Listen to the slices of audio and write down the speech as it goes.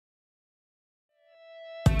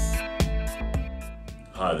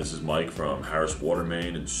Hi, this is Mike from Harris Water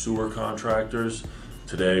Main and Sewer Contractors.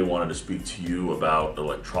 Today I wanted to speak to you about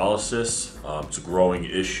electrolysis. It's a growing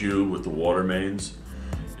issue with the water mains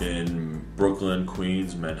in Brooklyn,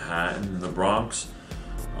 Queens, Manhattan, and the Bronx.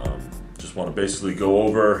 Just want to basically go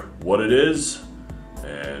over what it is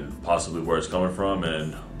and possibly where it's coming from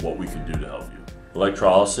and what we can do to help you.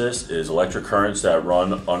 Electrolysis is electric currents that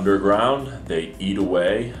run underground. They eat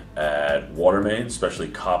away at water mains, especially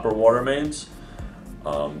copper water mains.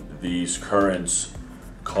 These currents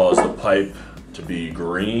cause the pipe to be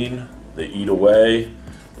green. They eat away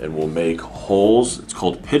and will make holes. It's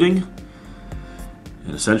called pitting.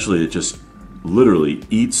 And essentially it just literally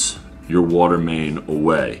eats your water main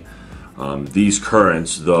away. These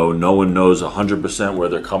currents, though no one knows 100% where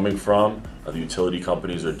they're coming from, the utility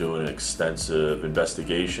companies are doing an extensive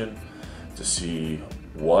investigation to see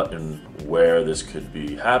what and where this could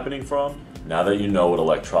be happening from. Now that you know what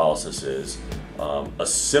electrolysis is, a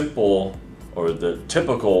simple or the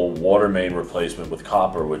typical water main replacement with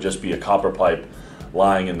copper would just be a copper pipe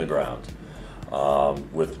lying in the ground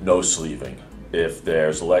with no sleeving. If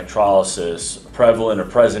there's electrolysis prevalent or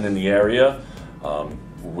present in the area,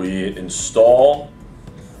 we install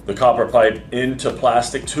the copper pipe into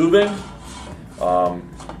plastic tubing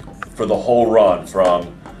for the whole run,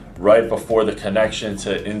 from right before the connection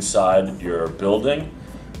to inside your building.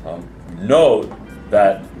 Note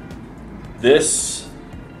that this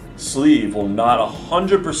sleeve will not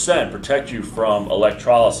 100% protect you from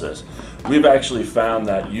electrolysis. We've actually found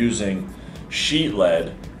that using sheet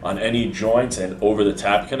lead on any joints and over the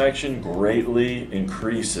tap connection greatly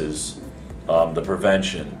increases the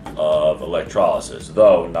prevention of electrolysis,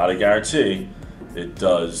 though not a guarantee. It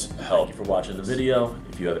does help. Thank you for watching the video.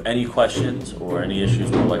 If you have any questions or any issues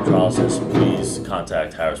with electrolysis, please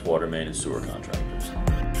contact Harris Water Main and Sewer Contractors.